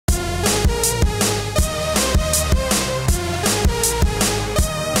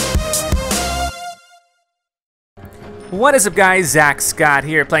What is up, guys? Zack Scott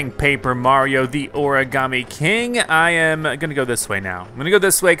here, playing Paper Mario, the Origami King. I am gonna go this way now. I'm gonna go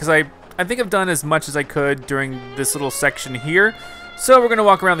this way because I think I've done as much as I could during this little section here. So we're gonna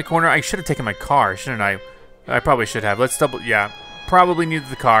walk around the corner. I should have taken my car, shouldn't I? I probably should have. Let's double, yeah. Probably needed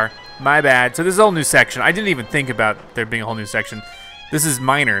the car. My bad. So this is a whole new section. I didn't even think about there being a whole new section. This is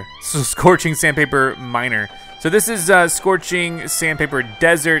minor. So Scorching Sandpaper Minor. So this is Scorching Sandpaper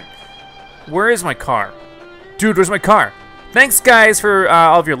Desert. Where is my car? Dude, where's my car? Thanks, guys, for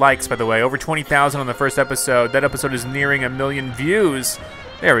all of your likes, by the way. Over 20,000 on the first episode. That episode is nearing 1 million views.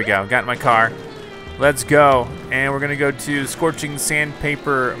 There we go. Got in my car. Let's go. And we're going to go to Scorching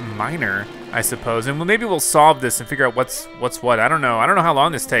Sandpaper Minor, I suppose. And maybe we'll solve this and figure out what's what. I don't know. I don't know how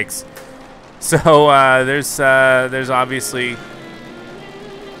long this takes. So there's obviously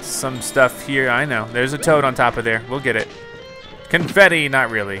some stuff here. I know. There's a toad on top of there. We'll get it. Confetti, not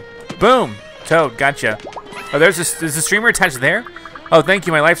really. Boom. Toad, gotcha. Oh, is the streamer attached there? Oh, thank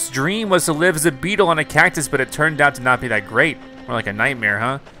you. My life's dream was to live as a beetle on a cactus, but it turned out to not be that great. More like a nightmare,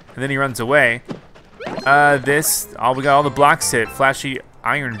 huh? And then he runs away. We got all the blocks hit. Flashy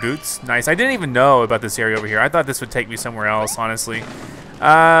iron boots. Nice. I didn't even know about this area over here. I thought this would take me somewhere else, honestly.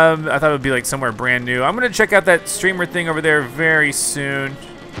 I thought it would be like somewhere brand new. I'm gonna check out that streamer thing over there very soon.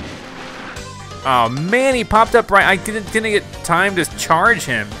 Oh man, he popped up right. I didn't get time to charge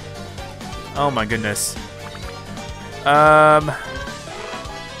him. Oh my goodness.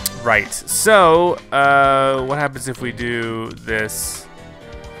 Right. So, what happens if we do this?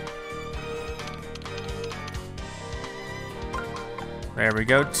 There we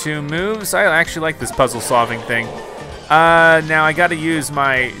go. 2 moves. I actually like this puzzle solving thing. Now I gotta use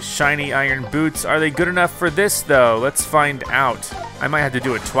my shiny iron boots. Are they good enough for this though? Let's find out. I might have to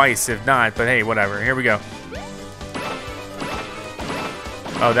do it twice if not, but hey, whatever. Here we go.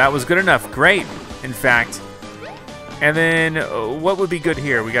 Oh, that was good enough. Great, in fact. And then, what would be good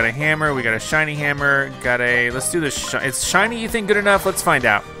here? We got a hammer, we got a shiny hammer, let's do this. Is shiny, you think, good enough? Let's find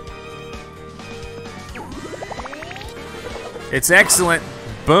out. It's excellent.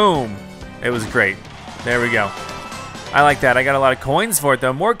 Boom. It was great. There we go. I like that. I got a lot of coins for it,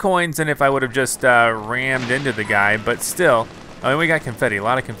 though. More coins than if I would have just rammed into the guy, but still. Oh, and we got confetti. A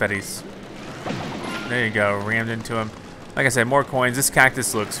lot of confettis. There you go. Rammed into him. Like I said, more coins. This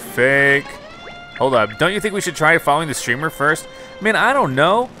cactus looks fake. Hold up. Don't you think we should try following the streamer first? Man, I don't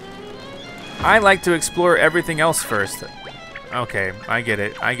know. I like to explore everything else first. Okay, I get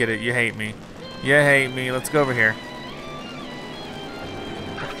it. I get it. You hate me. You hate me. Let's go over here.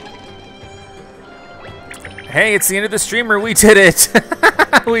 Hey, it's the end of the streamer. We did it.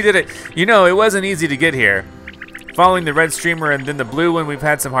 We did it. You know, it wasn't easy to get here. Following the red streamer and then the blue one, we've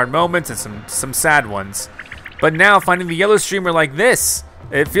had some hard moments and some sad ones. But now, finding the yellow streamer like this,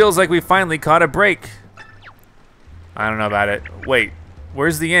 it feels like we finally caught a break. I don't know about it. Wait,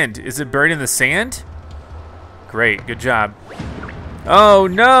 where's the end? Is it buried in the sand? Great, good job. Oh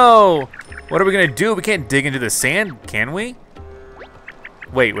no! What are we gonna do? We can't dig into the sand, can we?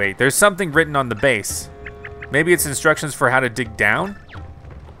 Wait, there's something written on the base. Maybe it's instructions for how to dig down?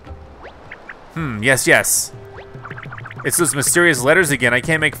 Yes. It's those mysterious letters again. I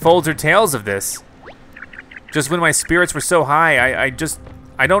can't make folds or tails of this. Just when my spirits were so high,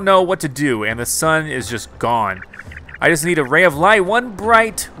 I don't know what to do, and the sun is just gone. I just need a ray of light. One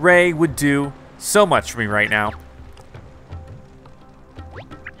bright ray would do so much for me right now.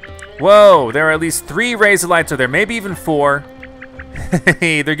 Whoa, there are at least 3 rays of light, so there maybe even 4.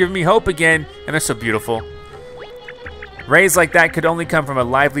 Hey, they're giving me hope again, and they're so beautiful. Rays like that could only come from a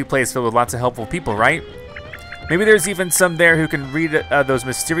lively place filled with lots of helpful people, right? Maybe there's even some there who can read those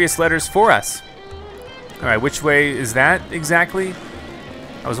mysterious letters for us. All right, which way is that exactly?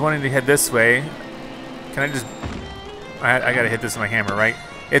 I was wanting to head this way. Can I just... I gotta hit this with my hammer, right?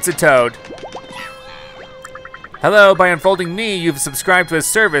 It's a toad. Hello, by unfolding me, you've subscribed to a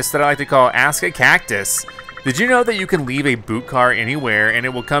service that I like to call Ask a Cactus. Did you know that you can leave a boot car anywhere and it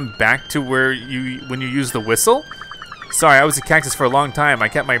will come back to when you use the whistle? Sorry, I was a cactus for a long time. I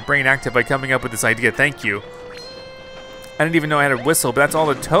kept my brain active by coming up with this idea. Thank you. I didn't even know I had a whistle, but that's all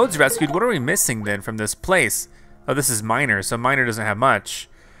the toads rescued. What are we missing then from this place? Oh, this is minor, so minor doesn't have much.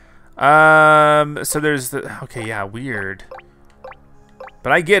 So there's the... Okay, yeah, weird.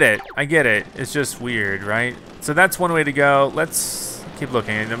 But I get it. I get it. It's just weird, right? So that's one way to go. Let's keep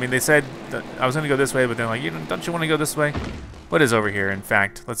looking. I mean, they said that I was going to go this way, but they're like, don't you want to go this way? What is over here, in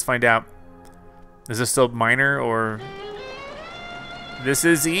fact? Let's find out. Is this still minor, or... This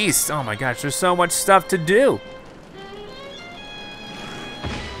is east. Oh my gosh, there's so much stuff to do.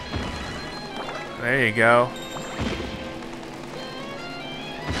 There you go.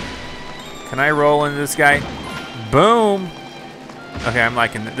 Can I roll into this guy? Boom. Okay, I'm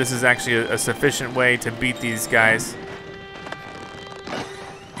liking it. This is actually a sufficient way to beat these guys.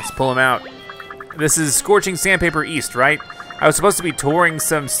 Let's pull them out. This is Scorching Sandpaper East, right? I was supposed to be touring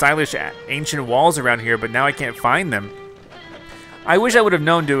some stylish ancient walls around here, but now I can't find them. I wish I would have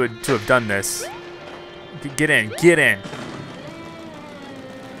known to have done this. Get in, get in.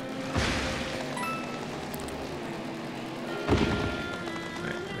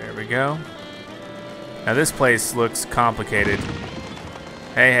 There we go. Now this place looks complicated.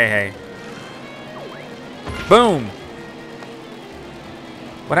 Hey, hey, hey. Boom!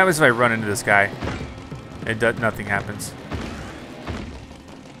 What happens if I run into this guy? Nothing happens.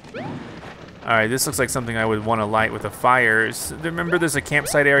 Alright, this looks like something I would want to light with a fire. Remember there's a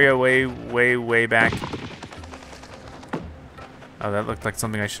campsite area way back? Oh, that looked like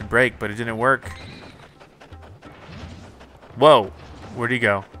something I should break, but it didn't work. Whoa, where'd he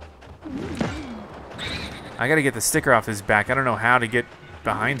go? I gotta get the sticker off his back. I don't know how to get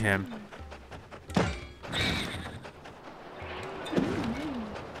behind him.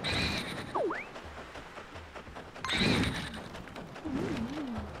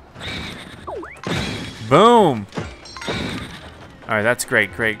 Boom! Alright, that's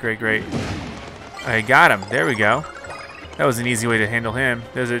great, great, great, great. I got him, there we go. That was an easy way to handle him.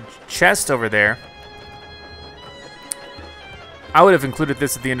 There's a chest over there. I would have included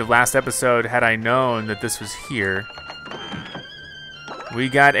this at the end of last episode had I known that this was here. We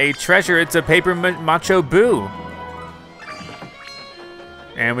got a treasure. It's a paper macho boo.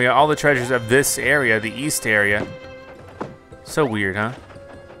 And we got all the treasures of this area, the east area. So weird, huh?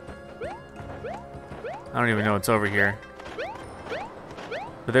 I don't even know what's over here.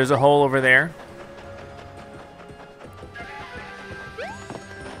 But there's a hole over there.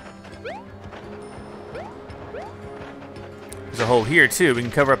 There's a hole here too. We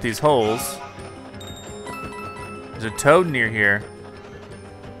can cover up these holes. There's a toad near here.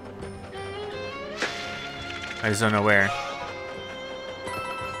 I just don't know where.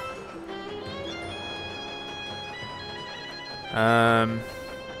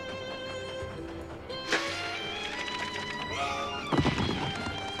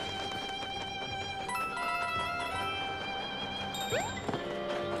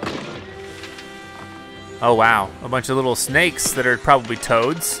 Oh wow, a bunch of little snakes that are probably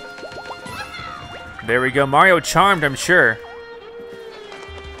toads. There we go, Mario charmed, I'm sure.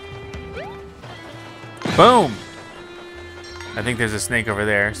 Boom! I think there's a snake over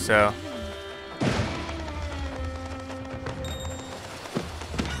there, so.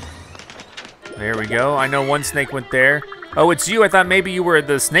 There we go, I know one snake went there. Oh, it's you, I thought maybe you were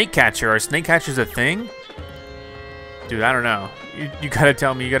the snake catcher. Are snake catchers a thing? Dude, I don't know. You gotta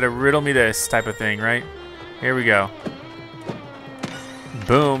tell me, you gotta riddle me this type of thing, right? Here we go.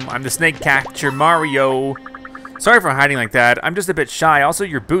 Boom, I'm the snake catcher Mario. Sorry for hiding like that. I'm just a bit shy. Also,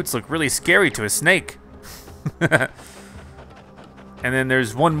 your boots look really scary to a snake. And then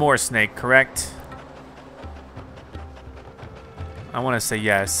there's one more snake, correct? I want to say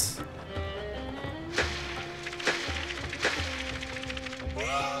yes.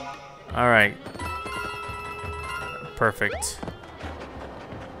 All right. Perfect.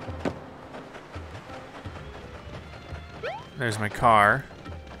 There's my car.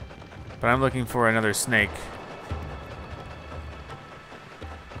 But I'm looking for another snake.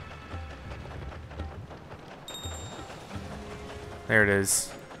 There it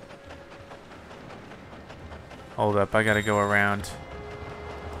is. Hold up, I gotta go around.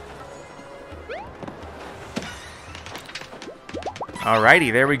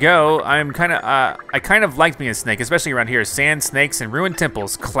 Alrighty, there we go. I kind of like being a snake, especially around here. Sand, snakes, and ruined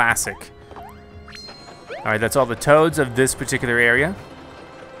temples, classic. Alright, that's all the toads of this particular area.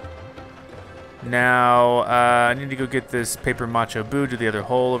 Now, I need to go get this paper macho boo to the other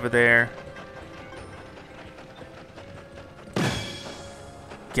hole over there.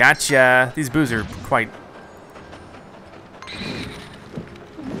 Gotcha! These boos are quite...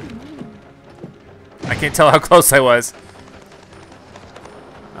 I can't tell how close I was.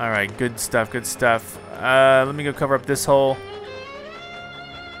 Alright, good stuff, good stuff. Let me go cover up this hole.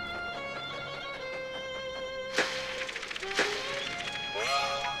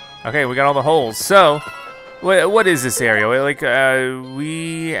 Okay, we got all the holes. So, what is this area? Like,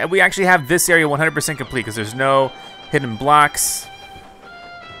 we actually have this area 100% complete because there's no hidden blocks.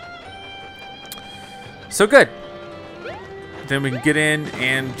 So good. Then we can get in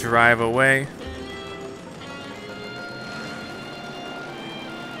and drive away.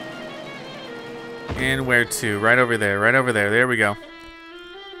 And where to? Right over there, right over there. There we go.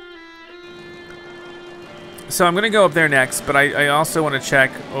 So I'm gonna go up there next, but I also want to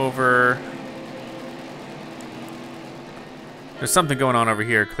check over There's something going on over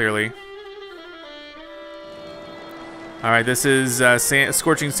here, clearly. All right, this is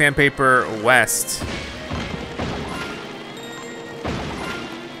Scorching Sandpaper West.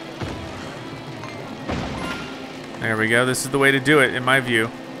 There we go. This is the way to do it, in my view.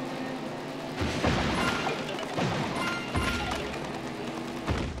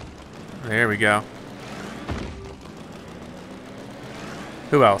 There we go.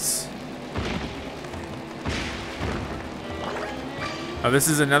 Who else? Oh, this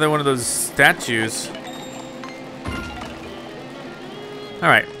is another one of those statues. All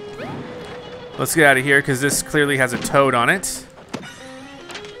right. Let's get out of here because this clearly has a toad on it.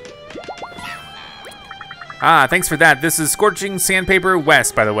 Ah, thanks for that. This is Scorching Sandpaper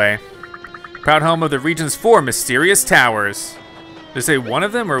West, by the way. Proud home of the region's 4 mysterious towers. Did it say one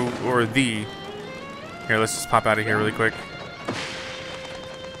of them or the? Here, let's just pop out of here really quick.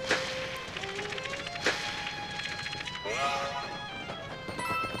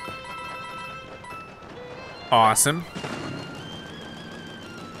 Awesome.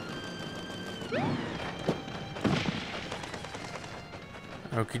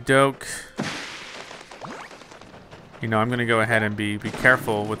 Okie doke. You know, I'm gonna go ahead and be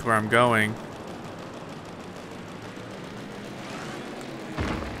careful with where I'm going.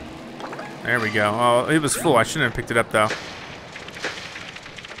 There we go. Oh, it was full. I shouldn't have picked it up though.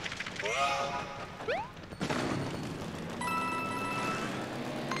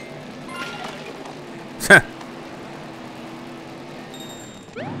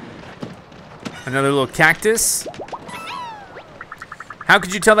 Another little cactus. How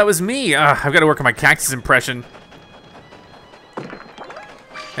could you tell that was me? I've got to work on my cactus impression.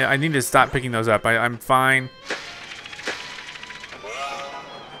 I need to stop picking those up. I'm fine.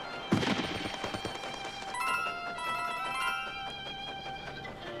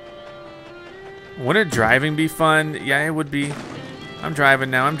 Wouldn't driving be fun? Yeah, it would be. I'm driving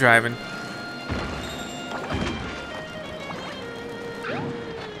now. I'm driving.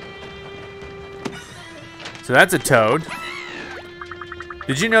 So that's a toad.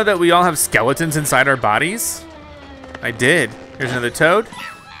 Did you know that we all have skeletons inside our bodies? I did. Here's another toad.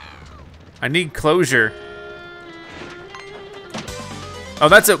 I need closure. Oh,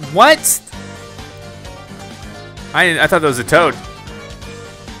 that's a what? I thought that was a toad.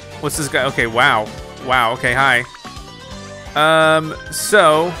 What's this guy? Okay, wow. Wow, okay, hi.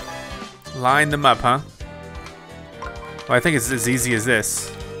 So line them up, huh? Well, I think it's as easy as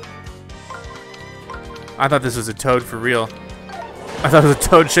this. I thought this was a toad for real. I thought it was a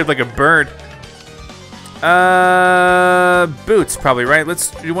toad shaped like a bird. Boots probably, right?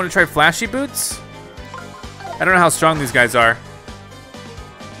 You want to try flashy boots? I don't know how strong these guys are.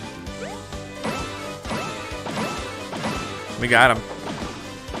 We got them.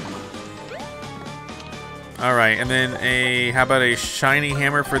 All right, and then how about a shiny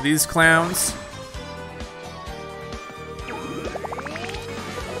hammer for these clowns?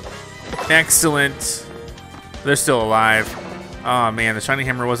 Excellent. They're still alive. Oh man, the shiny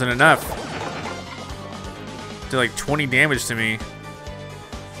hammer wasn't enough. Did like 20 damage to me.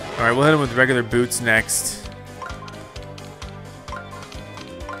 All right, we'll hit him with regular boots next.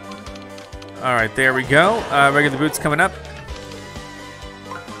 All right, there we go. Regular boots coming up.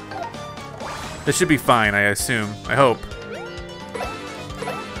 This should be fine, I assume. I hope.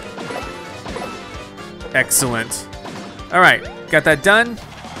 Excellent. All right, got that done.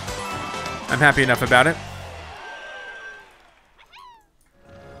 I'm happy enough about it.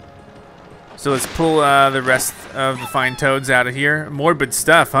 So let's pull the rest of the fine toads out of here. Morbid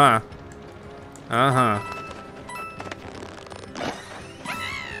stuff, huh? Uh-huh.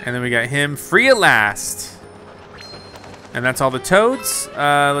 And then we got him free at last. And that's all the toads.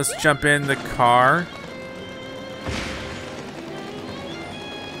 Let's jump in the car.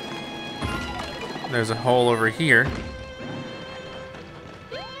 There's a hole over here.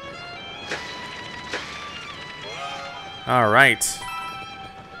 All right.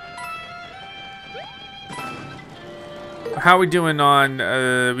 How are we doing on,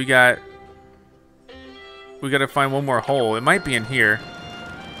 we gotta find one more hole. It might be in here.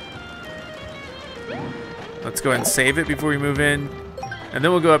 Let's go ahead and save it before we move in. And then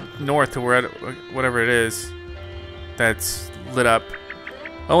we'll go up north to whatever it is that's lit up.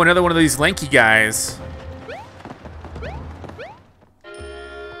 Oh, another one of these lanky guys.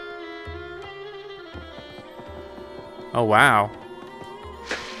 Oh, wow.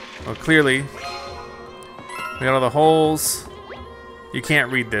 Well, clearly, we got all the holes. You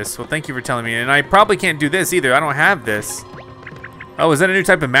can't read this. Well, thank you for telling me. And I probably can't do this either. I don't have this. Oh, is that a new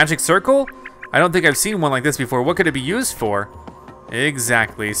type of magic circle? I don't think I've seen one like this before. What could it be used for?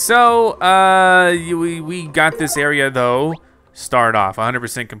 Exactly. So, we got this area, though, Start off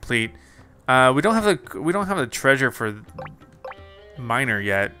 100% complete. We don't have the treasure for miner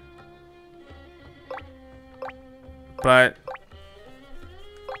yet, but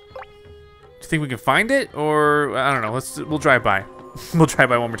do you think we can find it, or I don't know? We'll drive by. We'll drive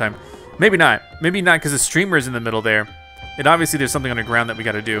by one more time. Maybe not. Maybe not, because the streamer is in the middle there. And obviously there's something underground that we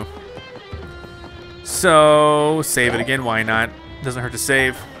got to do. So save it again. Why not? Doesn't hurt to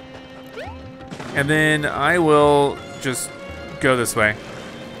save. And then I will just go this way.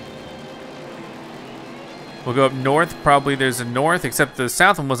 We'll go up north. Probably there's a north, except the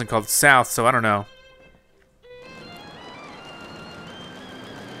south one wasn't called south, so I don't know.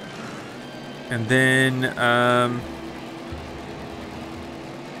 And then,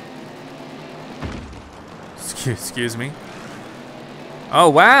 excuse me. Oh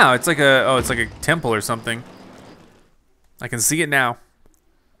wow, it's like a temple or something. I can see it now.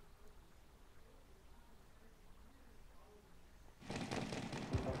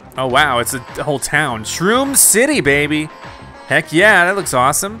 Oh wow, it's a whole town. Shroom City, baby. Heck yeah, that looks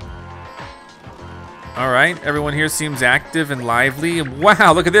awesome. All right, everyone here seems active and lively.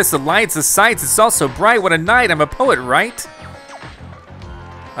 Wow, look at this, the lights, the sights, it's all so bright. What a night, I'm a poet, right?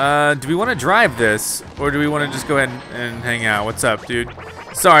 Do we want to drive this, or do we want to just go ahead and hang out? What's up, dude?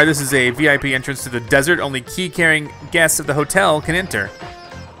 Sorry, this is a VIP entrance to the desert. Only key-carrying guests of the hotel can enter.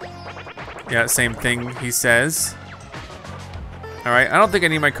 Yeah, same thing he says. All right, I don't think I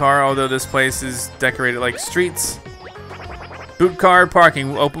need my car, although this place is decorated like streets. Boot car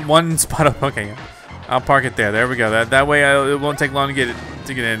parking, open one spot up. Okay, I'll park it there. There we go. That way it won't take long to get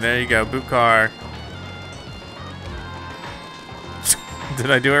in. There you go, boot car. Did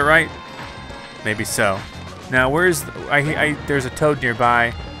I do it right? Maybe so. Now where's there's a toad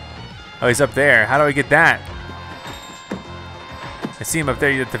nearby. Oh, he's up there. How do I get that? I see him up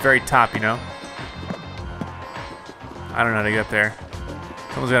there at the very top, you know. I don't know how to get up there.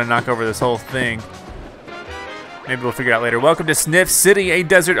 Someone's gonna knock over this whole thing. Maybe we'll figure it out later. Welcome to Sniff City, a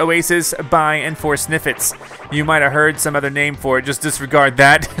desert oasis by and for Sniffets. You might have heard some other name for it. Just disregard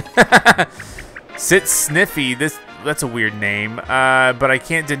that. Sit Sniffy. That's a weird name, but I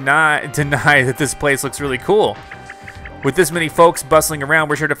can't deny that this place looks really cool. With this many folks bustling around,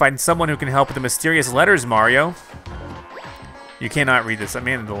 we're sure to find someone who can help with the mysterious letters, Mario. You cannot read this. I'm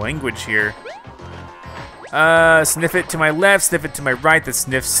in the language here. Sniff it to my left, sniff it to my right. That's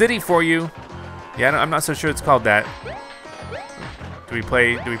Sniff City for you. Yeah, I'm not so sure it's called that. Do we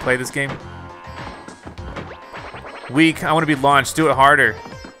play this game? Weak. I want to be launched. Do it harder.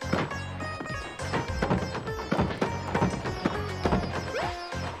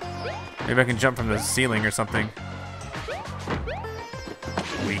 Maybe I can jump from the ceiling or something.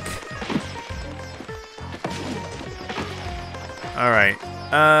 Weak. All right.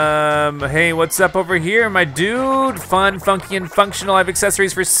 Hey, what's up over here, my dude? Fun, funky, and functional. I have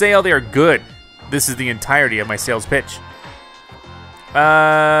accessories for sale. They are good. This is the entirety of my sales pitch.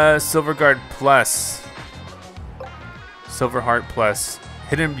 Silver Guard Plus. Silver Heart Plus.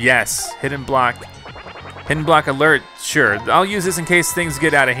 Hidden, yes. Hidden Block. Hidden Block Alert, sure. I'll use this in case things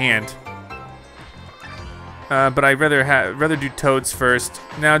get out of hand. But I'd rather do toads first.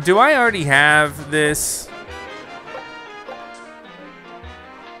 Now, do I already have this?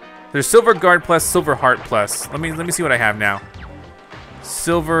 There's Silver Guard Plus, Silver Heart Plus. Let me see what I have now.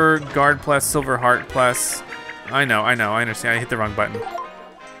 Silver Guard Plus, Silver Heart Plus. I know, I understand. I hit the wrong button.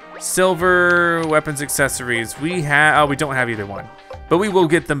 Silver Weapons Accessories. We don't have either one. But we will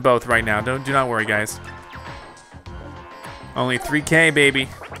get them both right now. Do not worry, guys. Only 3K, baby.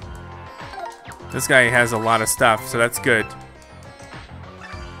 This guy has a lot of stuff, so that's good.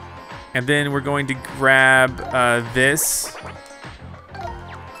 And then we're going to grab this.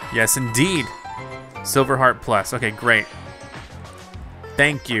 Yes, indeed. Silver Heart Plus. Okay, great.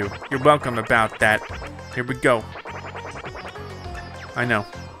 Thank you. You're welcome about that. Here we go. I know.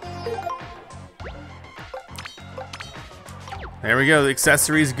 There we go. The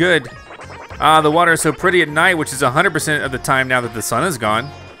accessory's good. Ah, the water is so pretty at night, which is 100% of the time now that the sun is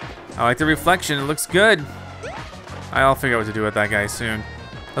gone. I like the reflection. It looks good. I'll figure out what to do with that guy soon.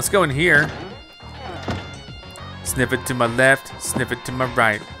 Let's go in here. Sniff it to my left, sniff it to my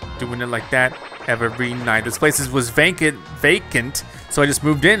right. Doing it like that every night. This place was vacant, so I just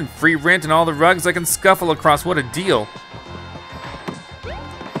moved in. Free rent and all the rugs I can scuffle across. What a deal.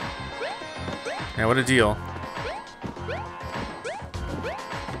 Yeah, what a deal.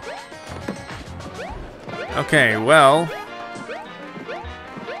 Okay, well,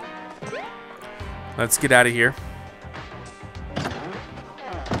 let's get out of here.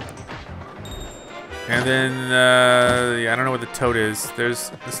 And then, yeah, I don't know what the toad is.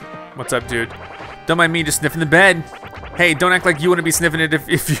 There's this. What's up, dude? Don't mind me just sniffing the bed. Hey, don't act like you want to be sniffing it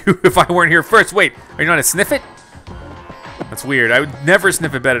if I weren't here first. Wait, are you not to sniff it? That's weird. I would never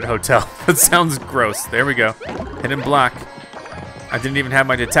sniff a bed at a hotel. That sounds gross. There we go. Hidden block. I didn't even have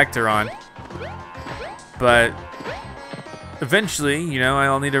my detector on. But eventually, you know,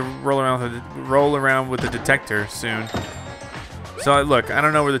 I'll need to roll around with the detector soon. So look, I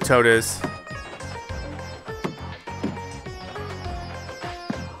don't know where the toad is.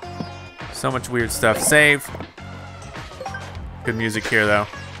 So much weird stuff. Save. Good music here, though.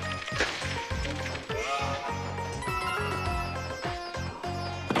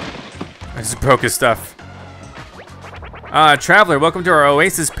 I just broke his stuff. Traveler, welcome to our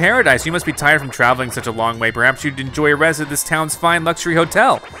oasis paradise. You must be tired from traveling such a long way. Perhaps you'd enjoy a rest at this town's fine luxury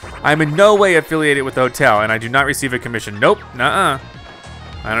hotel. I'm in no way affiliated with the hotel, and I do not receive a commission. Nope, nuh-uh.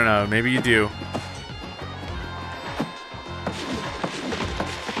 I don't know, maybe you do.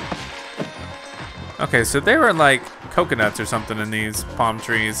 Okay, so there are like coconuts or something in these palm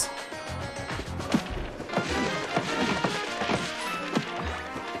trees.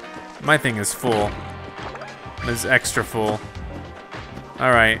 My thing is full. It's extra full.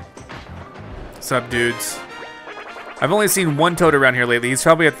 Alright. What's up, dudes? I've only seen one toad around here lately. He's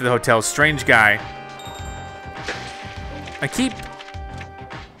probably at the hotel. Strange guy. I keep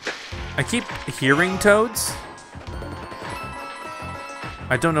hearing toads.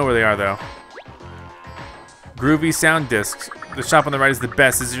 I don't know where they are, though. Groovy sound discs. The shop on the right is the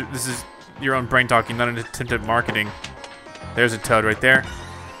best. This is your own brain talking, not an attempt at marketing. There's a toad right there.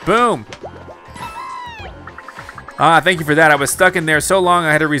 Boom! Thank you for that. I was stuck in there so long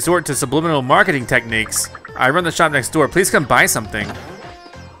I had to resort to subliminal marketing techniques. I run the shop next door. Please come buy something.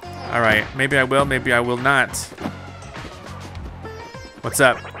 Alright, maybe I will, maybe I will not. What's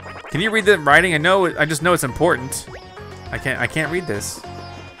up? Can you read the writing? I just know it's important. I can't read this.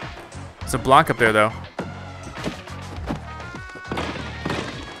 There's a block up there, though.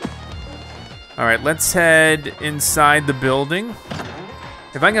 Alright, let's head inside the building.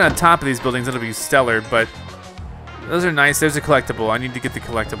 If I can get on top of these buildings, it'll be stellar, but those are nice. There's a collectible. I need to get the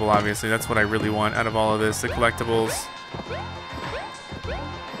collectible, obviously. That's what I really want out of all of this, the collectibles.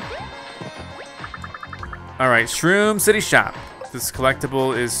 Alright, Shroom City Shop. This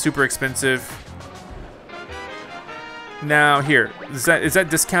collectible is super expensive. Now, here. Is that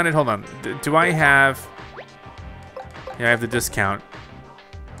discounted? Hold on. Do I have... Yeah, I have the discount.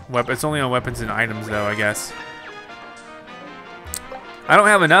 It's only on weapons and items, though, I guess. I don't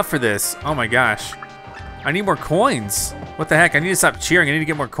have enough for this. Oh my gosh. I need more coins. What the heck? I need to stop cheering. I need to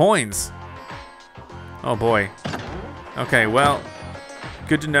get more coins. Oh boy. Okay, well,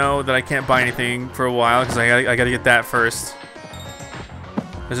 good to know that I can't buy anything for a while because I gotta get that first.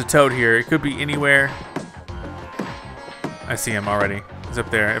 There's a toad here. It could be anywhere. I see him already. He's up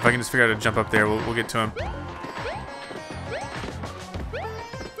there. If I can just figure out how to jump up there, we'll get to him.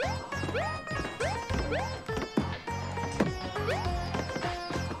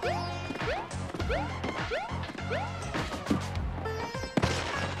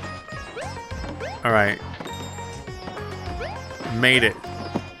 All right. Made it.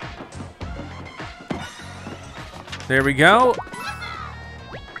 There we go.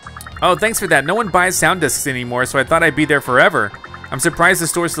 Oh, thanks for that. No one buys sound discs anymore, so I thought I'd be there forever. I'm surprised the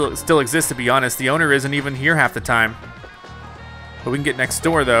store still exists, to be honest. The owner isn't even here half the time. But we can get next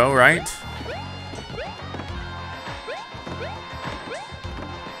door, though, right?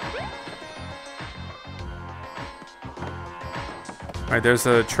 All right, there's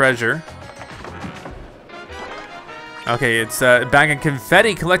a treasure. Okay, it's a bag of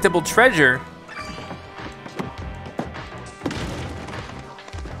confetti, collectible treasure.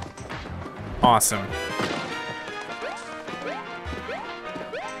 Awesome.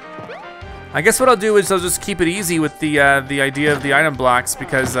 I guess what I'll do is I'll just keep it easy with the idea of the item blocks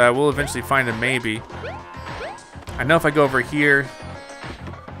because we'll eventually find a maybe. I know if I go over here,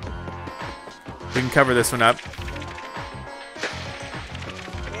 we can cover this one up.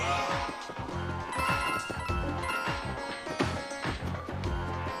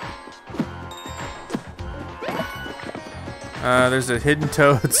 There's a hidden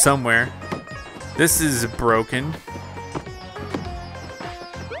toad somewhere. This is broken.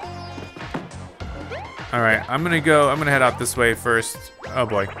 Alright, I'm gonna head out this way first. Oh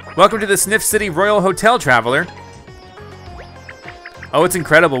boy. Welcome to the Sniff City Royal Hotel, traveler. Oh, it's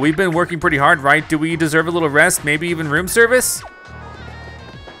incredible. We've been working pretty hard, right? Do we deserve a little rest? Maybe even room service?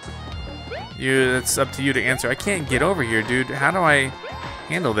 It's up to you to answer. I can't get over here, dude. How do I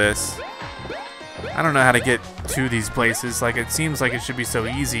handle this? I don't know how to get to these places. Like, it seems like it should be so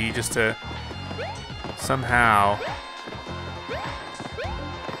easy just to somehow.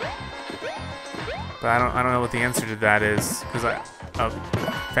 But I don't know what the answer to that is, because I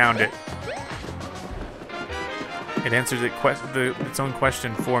found it. It answers its own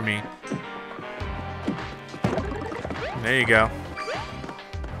question for me. There you go.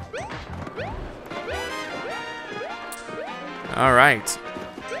 All right.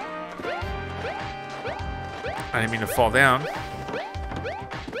 I didn't mean to fall down.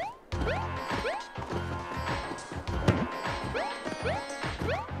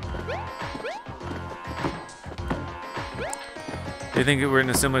 Do you think we're in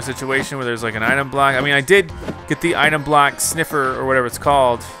a similar situation where there's like an item block? I mean, I did get the item block sniffer or whatever it's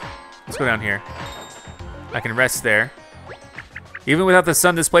called. Let's go down here. I can rest there. Even without the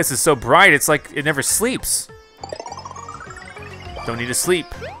sun, this place is so bright, it's like it never sleeps. Don't need to sleep.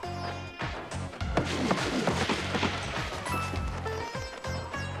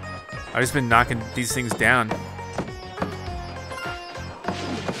 I've just been knocking these things down.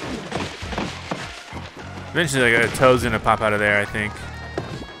 Eventually, like, a toad's gonna pop out of there, I think.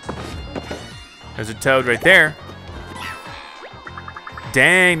 There's a toad right there.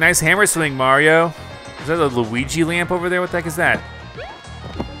 Dang, nice hammer swing, Mario. Is that a Luigi lamp over there? What the heck is that?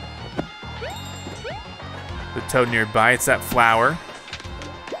 The toad nearby, it's that flower.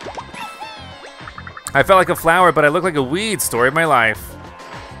 I felt like a flower, but I look like a weed. Story of my life.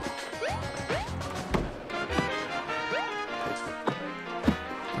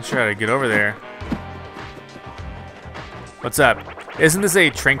 Not sure how to get over there. What's up? Isn't this a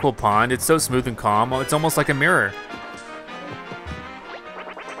tranquil pond? It's so smooth and calm. It's almost like a mirror.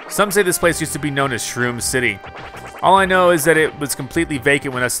 Some say this place used to be known as Shroom City. All I know is that it was completely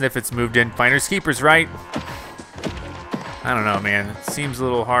vacant when us Sniffets moved in. Finders keepers, right? I don't know, man. It seems a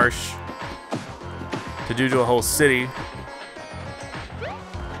little harsh to do to a whole city.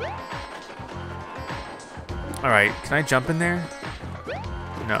 All right, can I jump in there?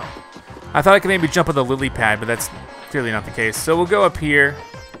 No. I thought I could maybe jump on the lily pad, but that's clearly not the case. So we'll go up here.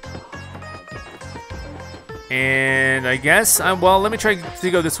 And I guess, well, let me try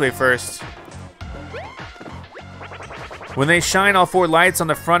to go this way first. When they shine all 4 lights on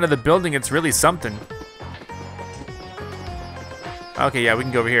the front of the building, it's really something. Okay, yeah, we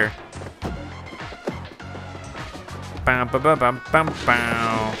can go over here. Bam, bam, bam, bam, bam,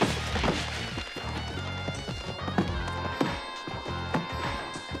 bam.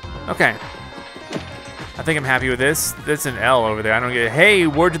 Okay. I think I'm happy with this. That's an L over there. I don't get it. Hey,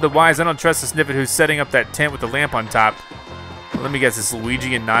 word to the wise, I don't trust the Sniffet who's setting up that tent with the lamp on top. Well, let me guess, it's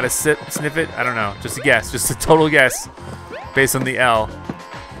Luigi and not a Sniffet? I don't know. Just a guess. Just a total guess based on the L.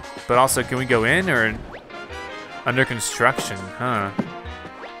 But also, can we go in or under construction? Huh.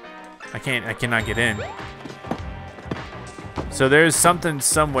 I cannot get in. So there's something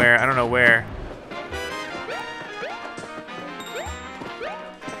somewhere. I don't know where.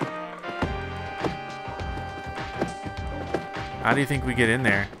 How do you think we get in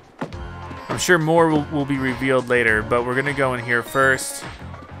there? I'm sure more will be revealed later, but we're gonna go in here first.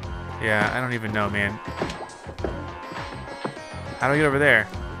 Yeah, I don't even know, man. How do I get over there?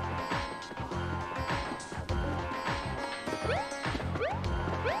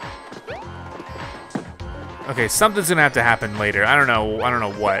 Okay, something's gonna have to happen later. I don't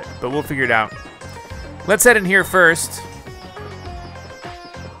know what, but we'll figure it out. Let's head in here first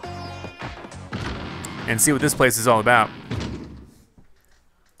and see what this place is all about.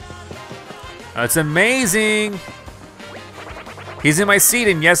 It's amazing. He's in my seat,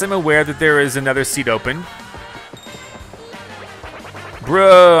 and yes, I'm aware that there is another seat open.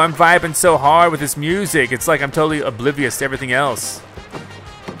 Bro, I'm vibing so hard with this music. It's like I'm totally oblivious to everything else.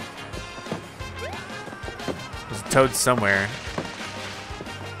 There's a toad somewhere.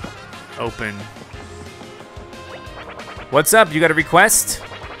 Open. What's up? You got a request?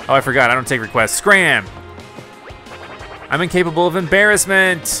 Oh, I forgot. I don't take requests. Scram. I'm incapable of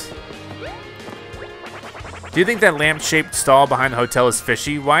embarrassment. Do you think that lamp-shaped stall behind the hotel is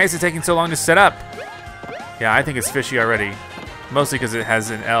fishy? Why is it taking so long to set up? Yeah, I think it's fishy already. Mostly because it has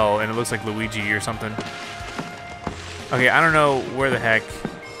an L and it looks like Luigi or something. Okay, I don't know where the heck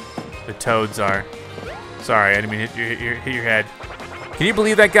the toads are. Sorry, I didn't mean to hit your head. Can you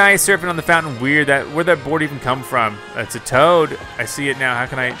believe that guy surfing on the fountain? Weird. Where'd that board even come from? It's a toad. I see it now. How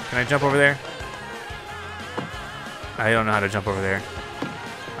can I jump over there? I don't know how to jump over there.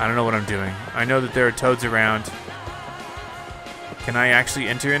 I don't know what I'm doing. I know that there are toads around. Can I actually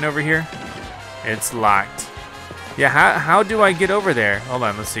enter in over here? It's locked. Yeah, how do I get over there? Hold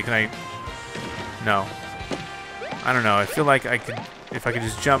on, let's see. Can I? No. I don't know. I feel like I could, if I could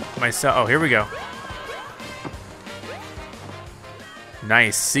just jump myself. Oh, here we go.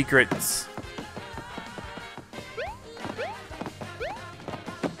 Nice secrets.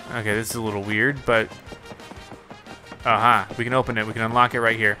 Okay, this is a little weird, but... Aha, we can open it. We can unlock it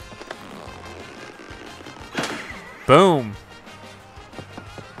right here. Boom.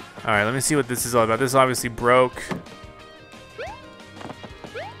 All right, let me see what this is all about. This obviously broke.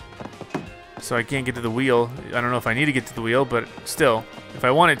 So I can't get to the wheel. I don't know if I need to get to the wheel, but still, if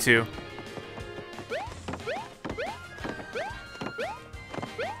I wanted to.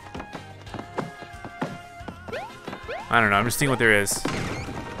 I don't know, I'm just seeing what there is.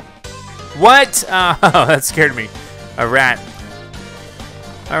 What? Oh, that scared me. A rat.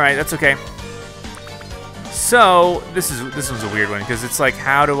 All right, that's okay. So this one's a weird one because it's like,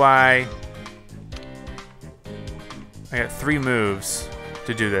 how do I got 3 moves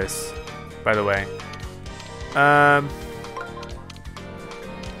to do this, by the way.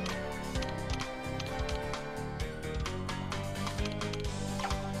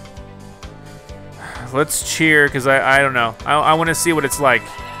 Let's cheer because I don't know. I want to see what it's like.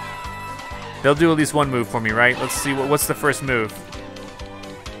 They'll do at least one move for me, right? Let's see what's the first move.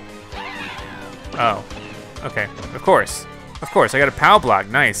 Oh. Okay, of course. Of course, I got a POW block,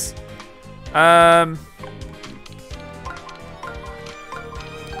 nice.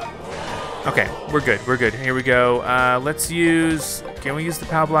 Okay, we're good. Here we go. Let's use, can we use the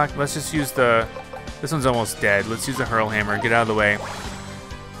POW block? Let's just use this one's almost dead. Let's use the hurl hammer, get out of the way.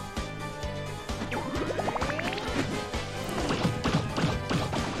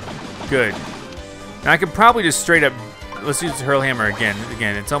 Good. Now I could probably just straight up, let's use the hurl hammer again.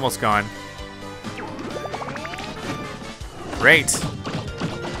 Again, it's almost gone. Great.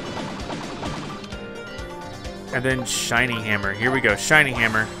 And then shiny hammer. Here we go, shiny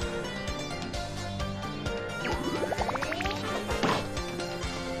hammer.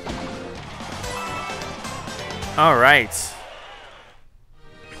 All right.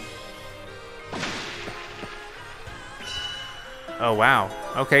 Oh, wow.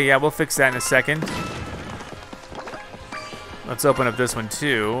 Okay, yeah, we'll fix that in a second. Let's open up this one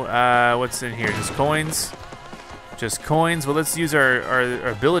too. What's in here? Just coins? Just coins. Well, let's use our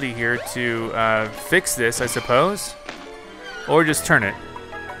ability here to fix this, I suppose. Or just turn it.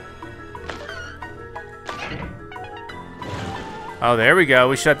 Oh, there we go.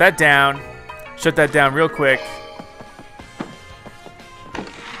 We shut that down. Shut that down real quick.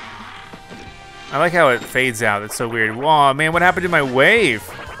 I like how it fades out. It's so weird. Whoa, man, what happened to my wave?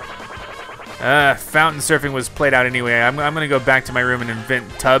 Fountain surfing was played out anyway. I'm gonna go back to my room and invent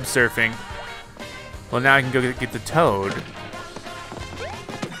tub surfing. Well, now I can go get the toad.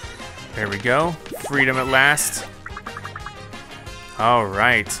 There we go. Freedom at last. All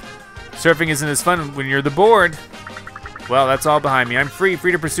right. Surfing isn't as fun when you're the board. Well, that's all behind me. I'm free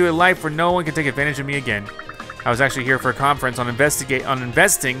to pursue a life where no one can take advantage of me again. I was actually here for a conference on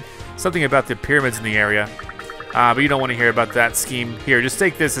investing, something about the pyramids in the area. But you don't want to hear about that scheme. Here, just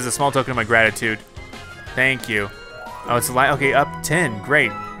take this as a small token of my gratitude. Thank you. Oh, it's a light. Okay, up 10.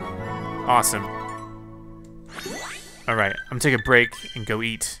 Great. Awesome. All right, I'm gonna take a break and go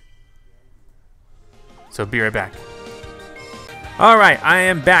eat. So be right back. All right, I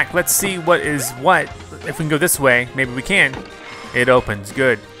am back. Let's see what is what. If we can go this way, maybe we can. It opens,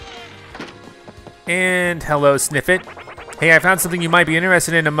 good. And hello, Sniffit. Hey, I found something you might be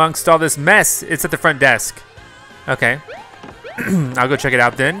interested in amongst all this mess. It's at the front desk. Okay. I'll go check it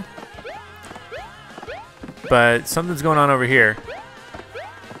out then. But something's going on over here.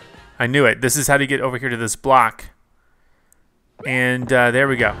 I knew it. This is how to get over here to this block. And there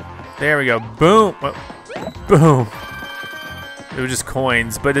we go. There we go. Boom. Well, boom. It was just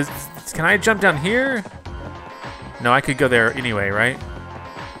coins. But can I jump down here? No, I could go there anyway, right?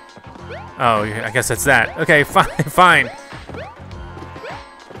 Oh, I guess that's that. Okay, fine, fine.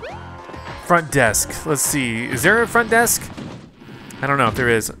 Front desk. Let's see. Is there a front desk? I don't know if there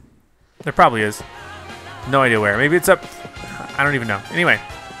is. There probably is. No idea where. Maybe it's up. I don't even know. Anyway,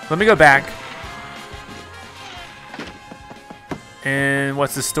 let me go back. And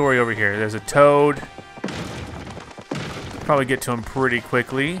what's the story over here? There's a toad. Probably get to him pretty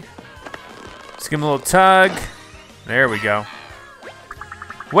quickly. Just give him a little tug. There we go.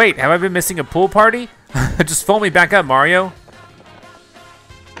 Wait, have I been missing a pool party? Just fold me back up, Mario.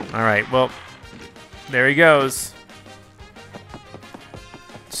 All right, well, there he goes.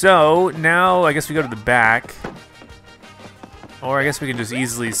 So now I guess we go to the back. Or I guess we can just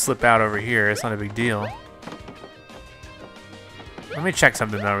easily slip out over here. It's not a big deal. Let me check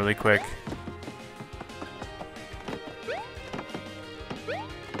something though really quick.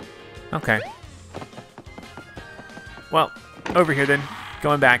 Okay. Well, over here then.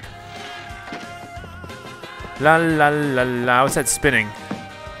 Going back. La la la la. What's that spinning?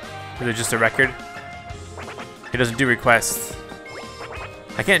 Is it just a record? It doesn't do requests.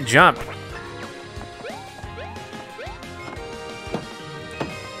 I can't jump.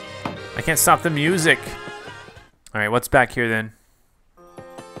 I can't stop the music. All right, what's back here then?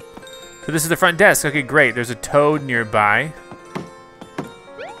 So this is the front desk. Okay, great. There's a toad nearby.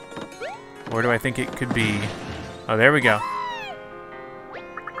 Where do I think it could be? Oh, there we go.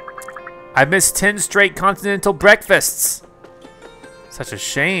 I've missed 10 straight continental breakfasts. Such a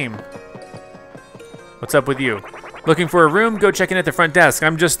shame. What's up with you? Looking for a room? Go check in at the front desk.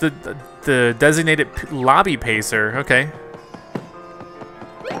 I'm just the designated lobby pacer. Okay.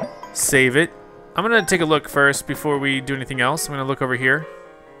 Save it. I'm gonna take a look first before we do anything else. I'm gonna look over here.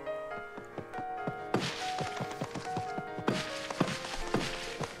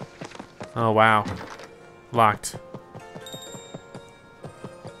 Oh, wow. Locked.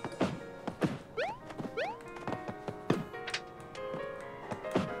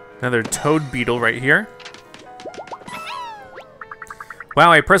 Another toad beetle right here.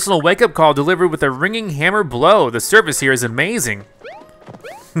 Wow, a personal wake-up call delivered with a ringing hammer blow. The service here is amazing.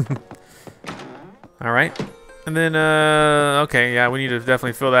 All right. And then, okay, yeah, we need to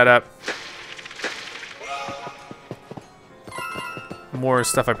definitely fill that up. More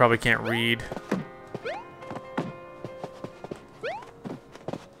stuff I probably can't read.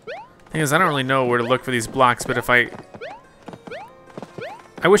 Thing is, I don't really know where to look for these blocks, but if I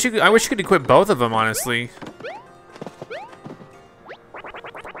wish you could equip both of them, honestly.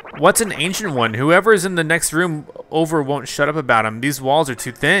 What's an ancient one? Whoever's in the next room over won't shut up about him. These walls are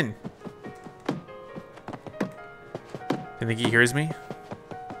too thin. You think he hears me?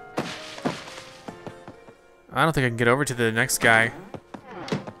 I don't think I can get over to the next guy.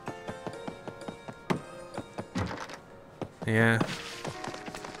 Yeah.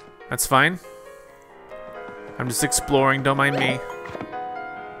 That's fine. I'm just exploring, don't mind me.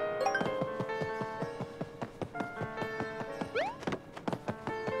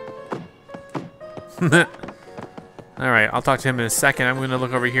 Alright, I'll talk to him in a second. I'm gonna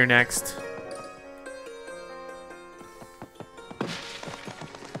look over here next.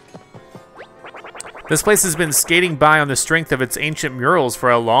 This place has been skating by on the strength of its ancient murals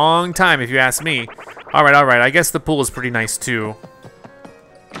for a long time, if you ask me. Alright, alright, I guess the pool is pretty nice too.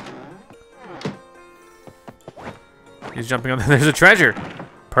 He's jumping on there. There's a treasure.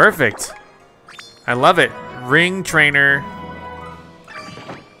 Perfect. I love it. Ring trainer.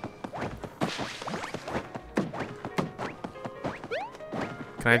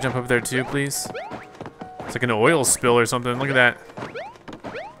 Can I jump up there too, please? It's like an oil spill or something. Look at that.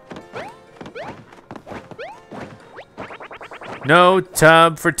 No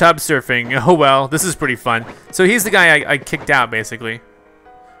tub for tub surfing. Oh well, this is pretty fun. So he's the guy I kicked out, basically,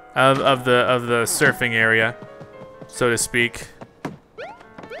 of the surfing area, so to speak.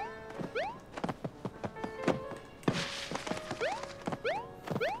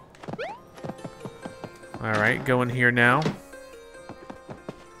 All right, go in here now.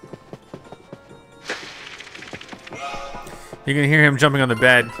 You can hear him jumping on the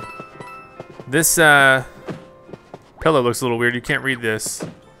bed. This pillow looks a little weird. You can't read this.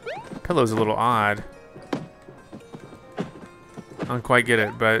 Pillow's a little odd. I don't quite get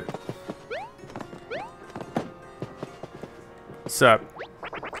it, but... What's up?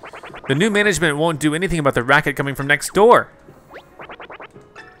 The new management won't do anything about the racket coming from next door.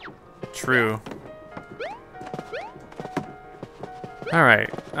 True. Alright.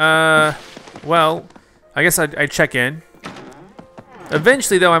 Well, I guess I'd check in.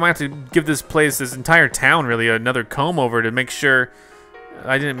 Eventually, though, I might have to give this place, this entire town, really, another comb over to make sure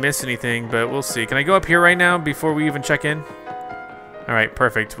I didn't miss anything, but we'll see. Can I go up here right now before we even check in? All right,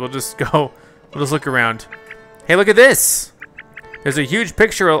 perfect. We'll just go, we'll just look around. Hey, look at this. There's a huge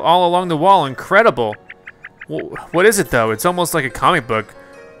picture all along the wall. Incredible. What is it, though? It's almost like a comic book.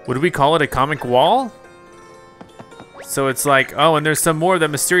 Would we call it a comic wall? So it's like, oh, and there's some more of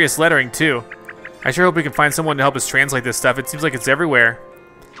that mysterious lettering, too. I sure hope we can find someone to help us translate this stuff. It seems like it's everywhere.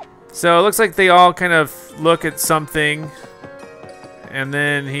 So it looks like they all kind of look at something, and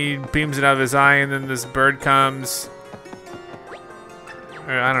then he beams it out of his eye, and then this bird comes.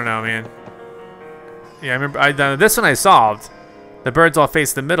 I don't know, man. Yeah, I remember this one I solved. The birds all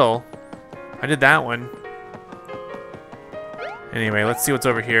face the middle. I did that one. Anyway, let's see what's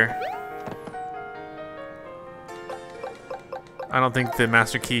over here. I don't think the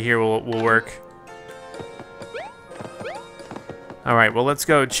master key here will work. All right, well, let's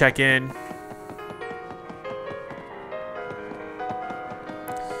go check in.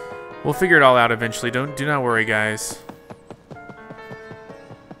 We'll figure it all out eventually. Do not worry, guys.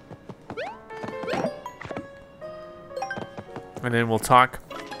 And then we'll talk.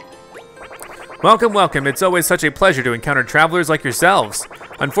 Welcome, welcome. It's always such a pleasure to encounter travelers like yourselves.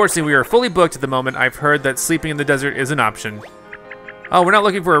 Unfortunately, we are fully booked at the moment. I've heard that sleeping in the desert is an option. Oh, we're not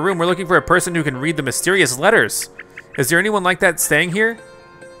looking for a room. We're looking for a person who can read the mysterious letters. Is there anyone like that staying here?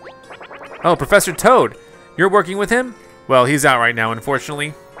 Oh, Professor Toad. You're working with him? Well, he's out right now,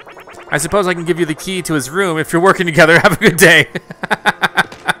 unfortunately. I suppose I can give you the key to his room if you're working together. Have a good day.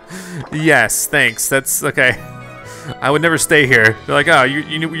 Yes, thanks. That's okay. I would never stay here. They're like, oh,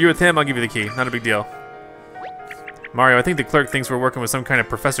 you're with him, I'll give you the key. Not a big deal. Mario, I think the clerk thinks we're working with some kind of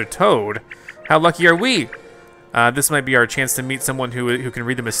Professor Toad. How lucky are we? This might be our chance to meet someone who can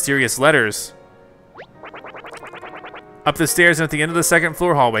read the mysterious letters. Up the stairs and at the end of the second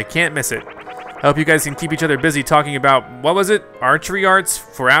floor hallway. Can't miss it. I hope you guys can keep each other busy talking about, what was it? Archery arts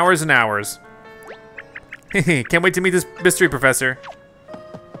for hours and hours. Can't wait to meet this mystery professor.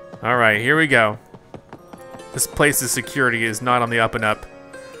 Alright, here we go. This place's security is not on the up and up.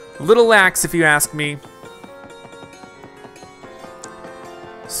 A little lax, if you ask me.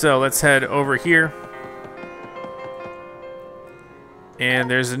 So let's head over here.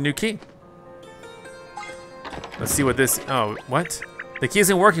 And there's a new key. Let's see what this... Oh, what? The key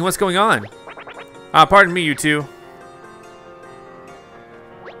isn't working. What's going on? Pardon me, you two.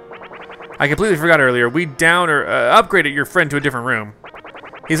 I completely forgot earlier. We upgraded your friend to a different room.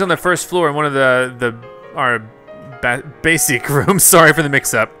 He's on the first floor in one of our basic rooms. Sorry for the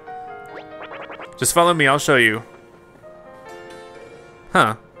mix-up. Just follow me. I'll show you.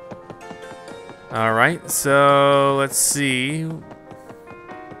 Huh. Alright, so let's see.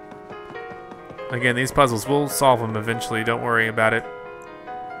 Again, these puzzles, we'll solve them eventually. Don't worry about it.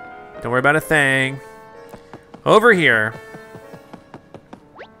 Don't worry about a thing. Over here.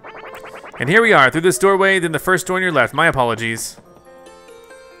 And here we are, through this doorway, then the first door on your left. My apologies.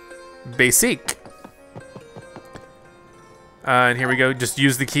 Basic. And here we go. Just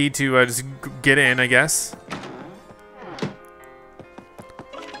use the key to just get in, I guess.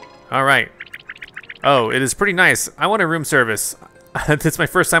 All right. Oh, it is pretty nice. I want a room service. It's my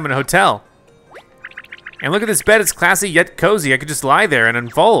first time in a hotel. And look at this bed. It's classy yet cozy. I could just lie there and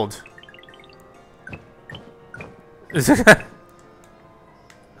unfold.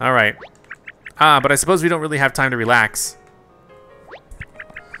 All right. But I suppose we don't really have time to relax.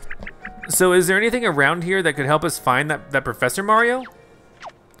 So is there anything around here that could help us find that Professor Mario?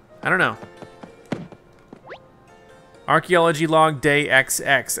 I don't know. Archaeology log day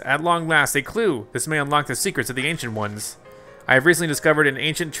XX. At long last, a clue. This may unlock the secrets of the Ancient Ones. I have recently discovered an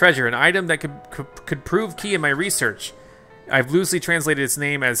ancient treasure, an item that could prove key in my research. I've loosely translated its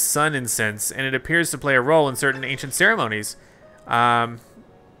name as sun incense, and it appears to play a role in certain ancient ceremonies.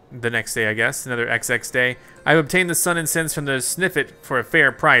 The next day, I guess, another XX day. I've obtained the sun incense from the Sniffet for a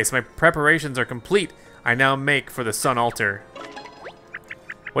fair price. My preparations are complete. I now make for the sun altar.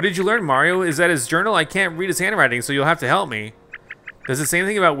 What did you learn, Mario? Is that his journal? I can't read his handwriting, so you'll have to help me. Does it say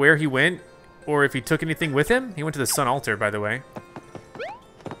anything about where he went, or if he took anything with him? He went to the sun altar, by the way.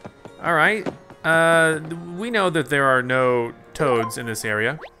 All right. We know that there are no toads in this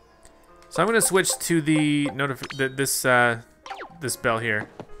area, so I'm going to switch to the this bell here.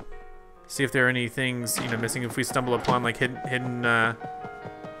 See if there are any things missing. If we stumble upon like hidden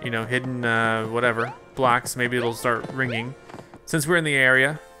whatever blocks, maybe it'll start ringing. Since we're in the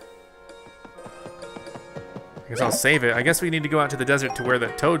area, I guess I'll save it. I guess we need to go out to the desert to where the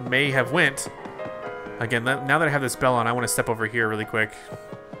toad may have went. Again, now that I have this bell on, I want to step over here really quick.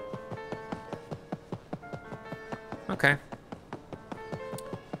 Okay.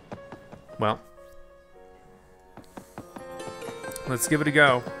 Well, let's give it a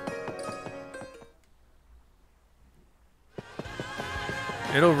go.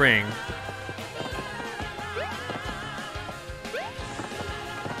 It'll ring.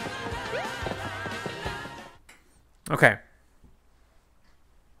 Okay.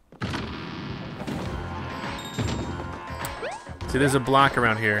 See, there's a block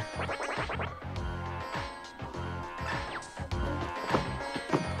around here.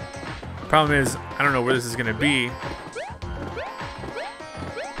 Problem is, I don't know where this is gonna be.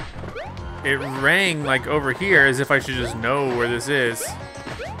 It rang like over here as if I should just know where this is.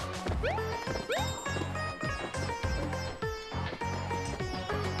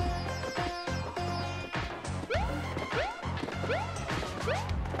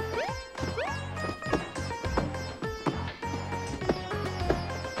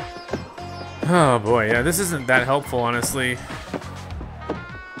 Oh boy, yeah, this isn't that helpful, honestly. It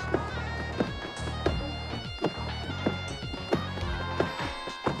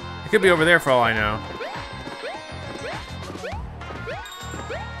could be over there for all I know.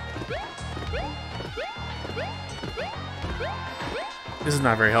 This is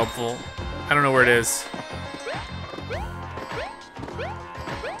not very helpful. I don't know where it is.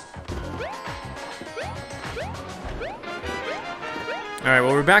 All right,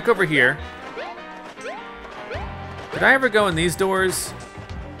 well, we're back over here. Did I ever go in these doors?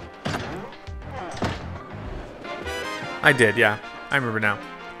 I did, yeah. I remember now.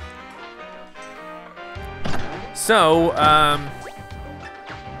 So,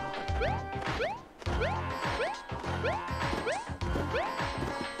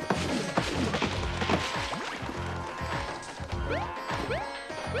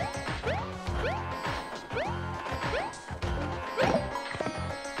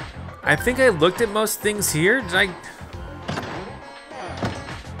 I think I looked at most things here. Did I?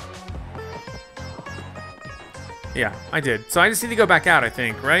 Yeah, I did. So I just need to go back out, I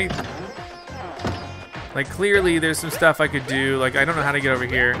think, right? Like, clearly there's some stuff I could do. Like, I don't know how to get over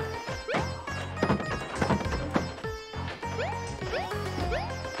here.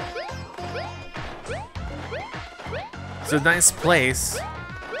 It's a nice place.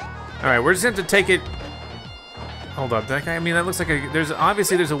 All right, we're just gonna have to take it. Hold up, that guy, I mean, that looks like a,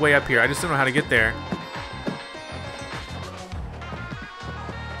 obviously there's a way up here. I just don't know how to get there.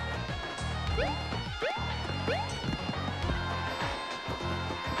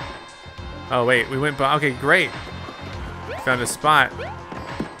 Oh wait, we went by, okay, great. Found a spot.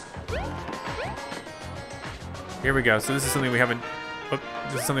 Here we go, so this is something we haven't,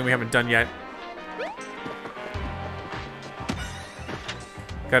 this is something we haven't done yet.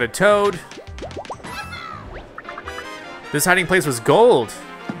 Got a toad. This hiding place was gold.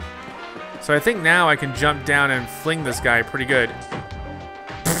 So I think now I can jump down and fling this guy pretty good.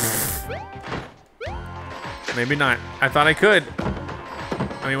 Maybe not. I thought I could.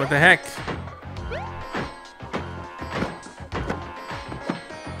 I mean, what the heck?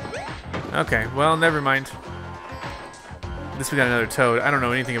 Okay, well, never mind. This we got another toad. I don't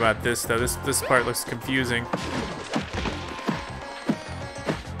know anything about this though. This part looks confusing.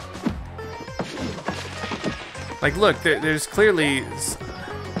 Like, look, there's clearly...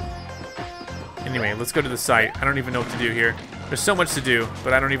 Anyway, let's go to the site. I don't even know what to do here. There's so much to do,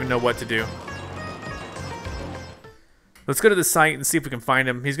 but I don't even know what to do. Let's go to the site and see if we can find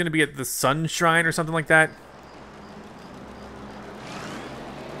him. He's gonna be at the Sun Shrine or something like that.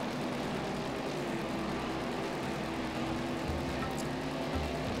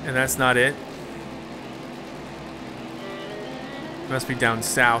 And that's not it. It must be down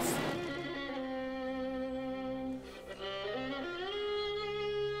south.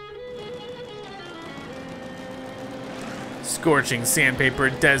 Scorching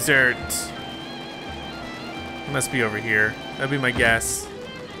sandpaper desert. It must be over here. That'd be my guess.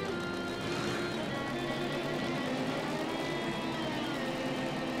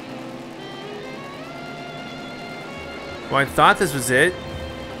 Well, I thought this was it.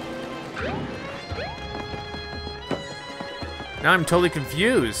 Now I'm totally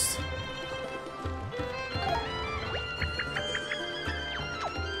confused.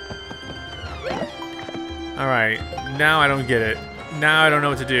 All right, now I don't get it. Now I don't know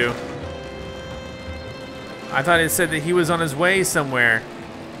what to do. I thought it said that he was on his way somewhere.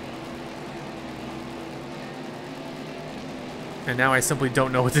 And now I simply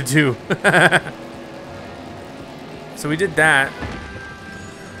don't know what to do. So we did that.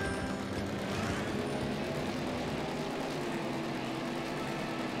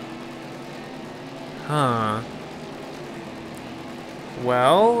 Huh.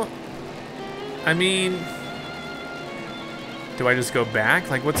 Well, I mean, do I just go back?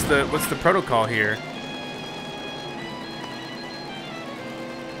 Like, what's the protocol here?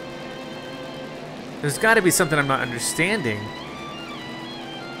 There's got to be something I'm not understanding.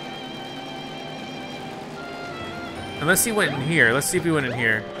 Unless he went in here. Let's see if he went in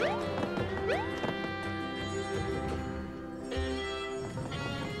here.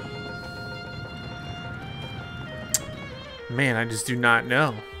 Man, I just do not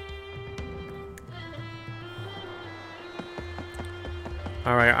know.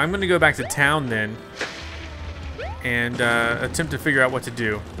 All right, I'm gonna go back to town then and attempt to figure out what to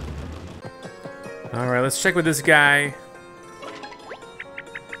do. All right, let's check with this guy.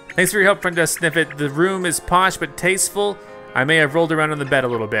 Thanks for your help, friend Sniffit. The room is posh but tasteful. I may have rolled around on the bed a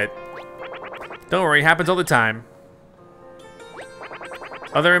little bit. Don't worry, it happens all the time.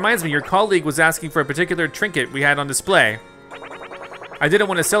 Oh, that reminds me, your colleague was asking for a particular trinket we had on display. I didn't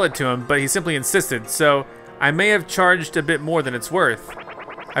want to sell it to him, but he simply insisted, so I may have charged a bit more than it's worth.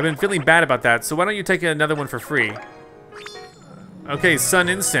 I've been feeling bad about that, so why don't you take another one for free? Okay, sun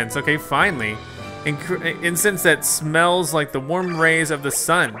incense. Okay, finally. Incense that smells like the warm rays of the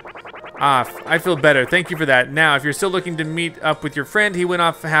sun. Ah, I feel better. Thank you for that. Now, if you're still looking to meet up with your friend, he went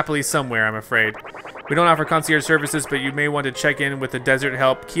off happily somewhere, I'm afraid. We don't offer concierge services, but you may want to check in with the desert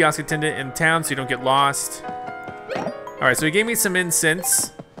help kiosk attendant in town so you don't get lost. Alright, so he gave me some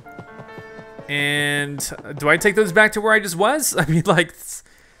incense. And do I take those back to where I just was? I mean, like, it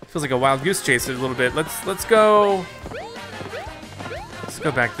feels like a wild goose chase a little bit. Let's go. Let's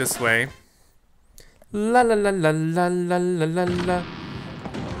go back this way. La la la la la la la la la.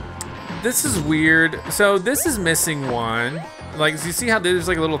 This is weird. So this is missing one. Like, so you see how there's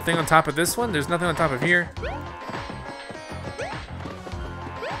like a little thing on top of this one? There's nothing on top of here.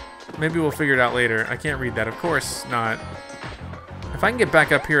 Maybe we'll figure it out later. I can't read that, of course not. If I can get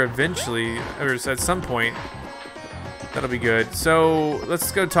back up here eventually, or at some point, that'll be good. So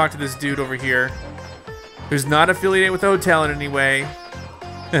let's go talk to this dude over here, who's not affiliated with the hotel in any way.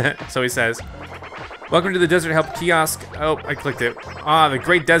 So he says, welcome to the Desert Help Kiosk. Oh, I clicked it. Ah, the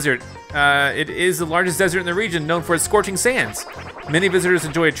Great Desert. It is the largest desert in the region, known for its scorching sands. Many visitors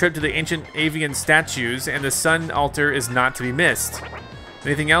enjoy a trip to the ancient avian statues, and the sun altar is not to be missed.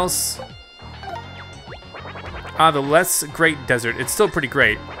 Anything else? Ah, the less great desert. It's still pretty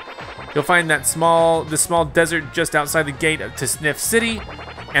great. You'll find that the small desert just outside the gate to Sniff City,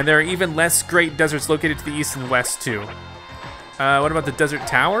 and there are even less great deserts located to the east and west too. What about the desert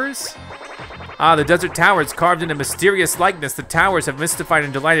towers? Ah, the desert towers carved in a mysterious likeness. The towers have mystified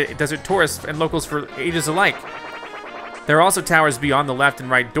and delighted desert tourists and locals for ages alike. There are also towers beyond the left and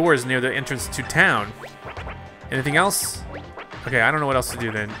right doors near the entrance to town. Anything else? Okay, I don't know what else to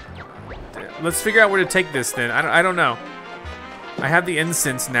do then. Let's figure out where to take this then. I don't know. I have the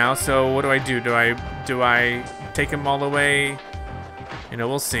incense now, so what do I do? Do I take them all the way? You know,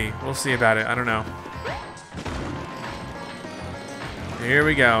 we'll see. We'll see about it. I don't know. Here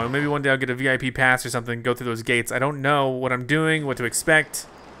we go. Maybe one day I'll get a VIP pass or something, go through those gates. I don't know what I'm doing, what to expect.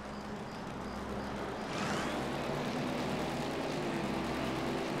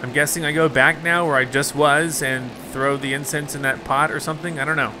 I'm guessing I go back now where I just was and throw the incense in that pot or something. I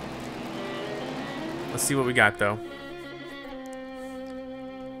don't know. Let's see what we got though.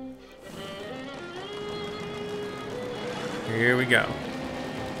 Here we go.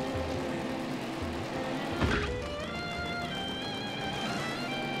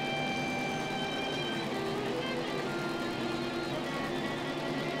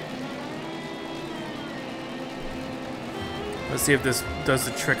 Let's see if this does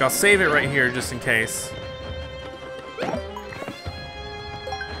the trick. I'll save it right here just in case.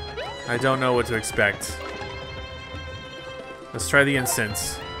 I don't know what to expect. Let's try the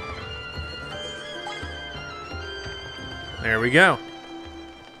incense. There we go.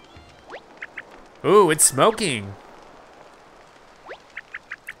 Ooh, it's smoking.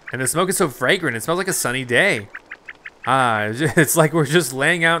 And the smoke is so fragrant. It smells like a sunny day. Ah, it's like we're just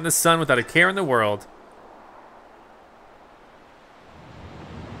laying out in the sun without a care in the world.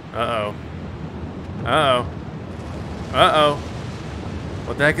 Uh-oh. Uh-oh. Uh-oh.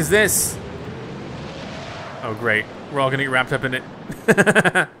 What the heck is this? Oh, great. We're all gonna get wrapped up in it.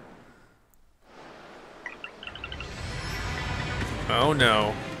 Oh,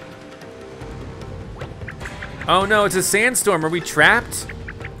 no. Oh, no, it's a sandstorm. Are we trapped?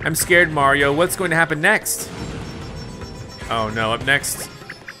 I'm scared, Mario. What's going to happen next? Oh, no, up next.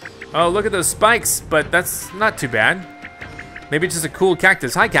 Oh, look at those spikes, but that's not too bad. Maybe it's just a cool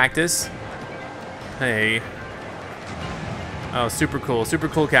cactus. Hi, cactus. Hey. Oh, super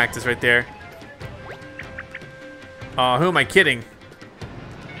cool cactus right there. Oh, who am I kidding?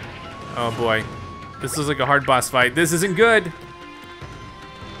 Oh boy. This looks like a hard boss fight. This isn't good.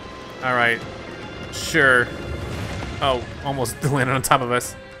 All right, sure. Oh, almost landed on top of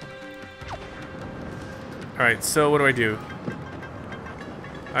us. All right, so what do I do?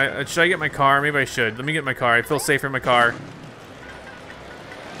 Should I get my car? Maybe I should. Let me get my car. I feel safer in my car.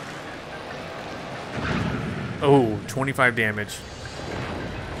 Oh, 25 damage.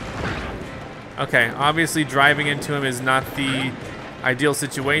 Okay, obviously driving into him is not the ideal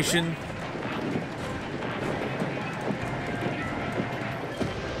situation.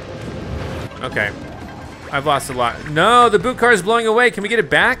 Okay, I've lost a lot. No, the boot car is blowing away. Can we get it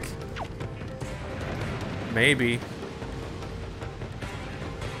back? Maybe.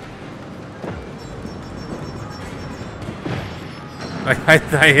 I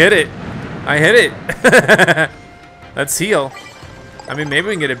hit it. I hit it. Let's heal. I mean, maybe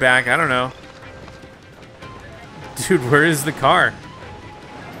we can get it back. I don't know. Dude, where is the car?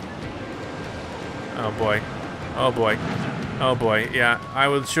 Oh boy. Oh boy. Oh boy. Yeah, I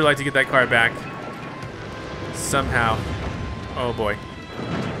would sure like to get that car back. Somehow. Oh boy.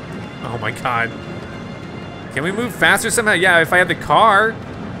 Oh my god. Can we move faster somehow? Yeah, if I had the car.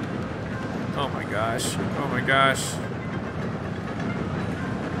 Oh my gosh. Oh my gosh.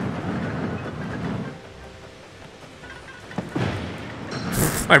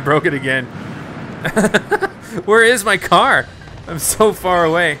 I broke it again. Where is my car? I'm so far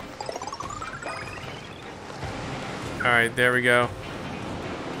away. Alright, there we go.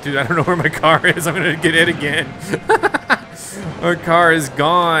 Dude, I don't know where my car is. I'm gonna get it again. Our car is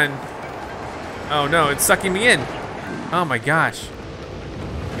gone. Oh no, it's sucking me in. Oh my gosh.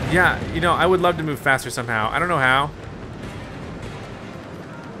 Yeah, you know, I would love to move faster somehow. I don't know how.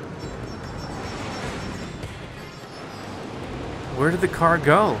 Where did the car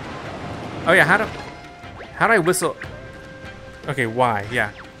go? Oh yeah, how do I whistle? Okay, why?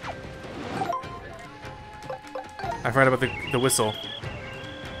 Yeah. I forgot about the whistle.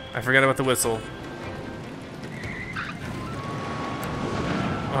 I forgot about the whistle.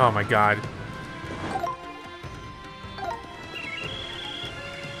 Oh my god.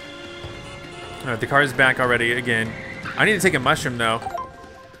 Alright, the car is back already again. I need to take a mushroom though.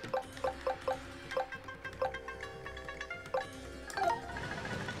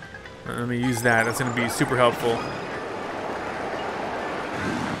 Let me use that. That's gonna be super helpful.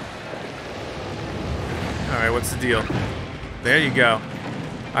 Alright, what's the deal? There you go.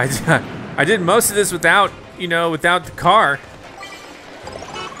 I did most of this without, you know, without the car.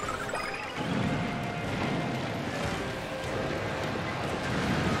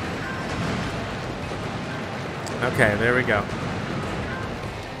 Okay, there we go.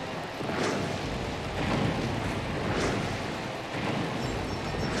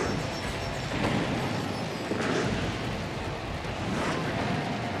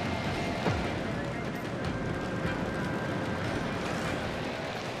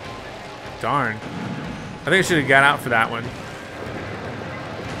 Darn. I think I should have got out for that one.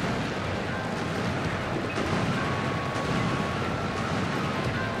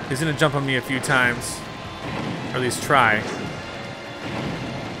 He's gonna jump on me a few times. Or at least try.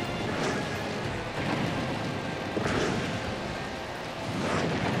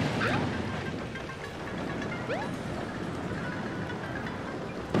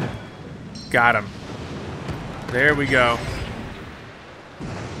 Got him. There we go.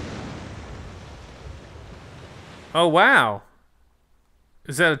 Oh, wow.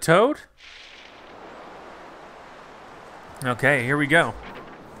 Is that a toad? Okay, here we go.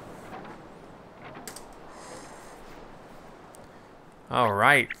 All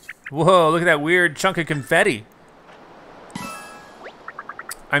right. Whoa, look at that weird chunk of confetti.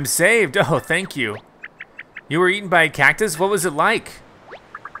 I'm saved. Oh, thank you. You were eaten by a cactus? What was it like?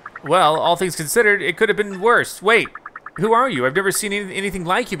 Well, all things considered, it could have been worse. Wait, who are you? I've never seen anything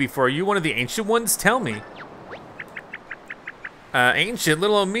like you before. Are you one of the ancient ones? Tell me. Ancient?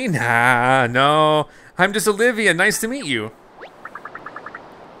 Little old me? Nah, no. I'm just Olivia. Nice to meet you.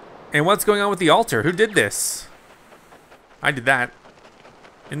 And what's going on with the altar? Who did this? I did that.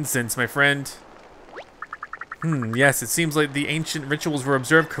 Incense, my friend. Yes, it seems like the ancient rituals were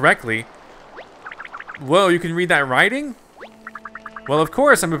observed correctly. Whoa, you can read that writing? Well, of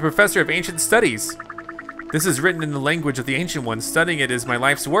course, I'm a professor of ancient studies. This is written in the language of the ancient ones. Studying it is my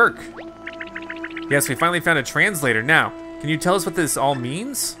life's work. Yes, we finally found a translator. Now, can you tell us what this all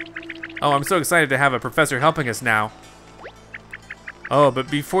means? Oh, I'm so excited to have a professor helping us now. Oh,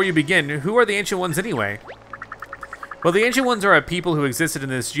 but before you begin, who are the ancient ones anyway? Well, the ancient ones are a people who existed in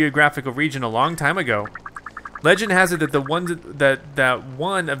this geographical region a long time ago. Legend has it that that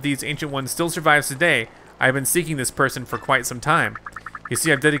one of these ancient ones still survives today. I've been seeking this person for quite some time. You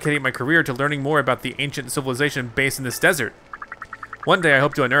see, I've dedicated my career to learning more about the ancient civilization based in this desert. One day I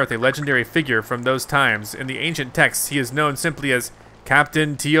hope to unearth a legendary figure from those times. In the ancient texts, he is known simply as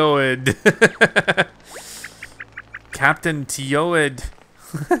Captain Teoid. Captain Teoid.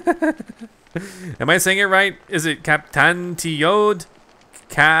 Am I saying it right? Is it Captain Teoid?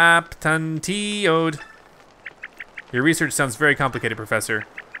 Captain Teoid. Your research sounds very complicated, Professor.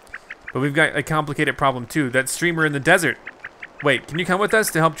 But we've got a complicated problem too. That streamer in the desert. Wait, can you come with us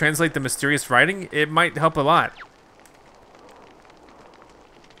to help translate the mysterious writing? It might help a lot.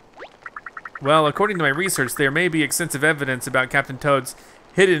 Well, according to my research, there may be extensive evidence about Captain Toads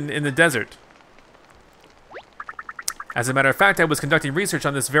hidden in the desert. As a matter of fact, I was conducting research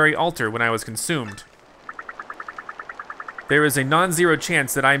on this very altar when I was consumed. There is a non-zero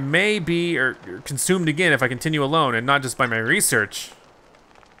chance that I may be consumed again if I continue alone and not just by my research.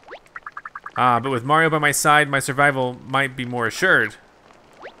 But with Mario by my side, my survival might be more assured.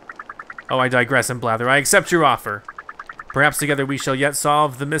 Oh, I digress and blather. I accept your offer. Perhaps together we shall yet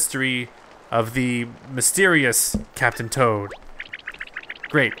solve the mystery of the mysterious Captain Toad.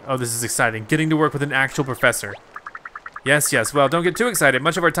 Great. Oh, this is exciting. Getting to work with an actual professor. Yes, yes, well, don't get too excited.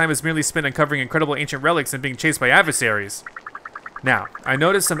 Much of our time is merely spent uncovering incredible ancient relics and being chased by adversaries. Now, I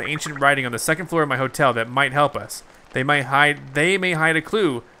noticed some ancient writing on the second floor of my hotel that might help us. They may hide a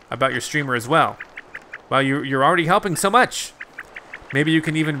clue about your streamer as well. Well, you're already helping so much. Maybe you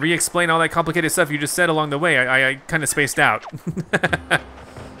can even re-explain all that complicated stuff you just said along the way. I kind of spaced out.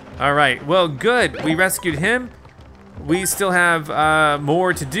 All right, well, good. We rescued him. We still have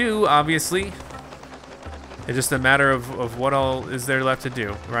more to do, obviously. It's just a matter of what all is there left to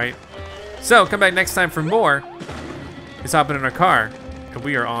do, right? So, come back next time for more. Let's hop in our car, and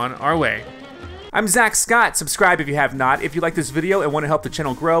we are on our way. I'm Zack Scott. Subscribe if you have not. If you like this video and want to help the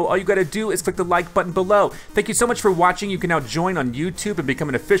channel grow, all you gotta do is click the like button below. Thank you so much for watching. You can now join on YouTube and become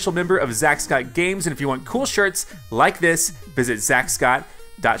an official member of ZackScottGames. And if you want cool shirts like this, visit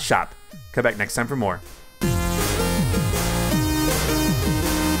ZackScott.shop. Come back next time for more.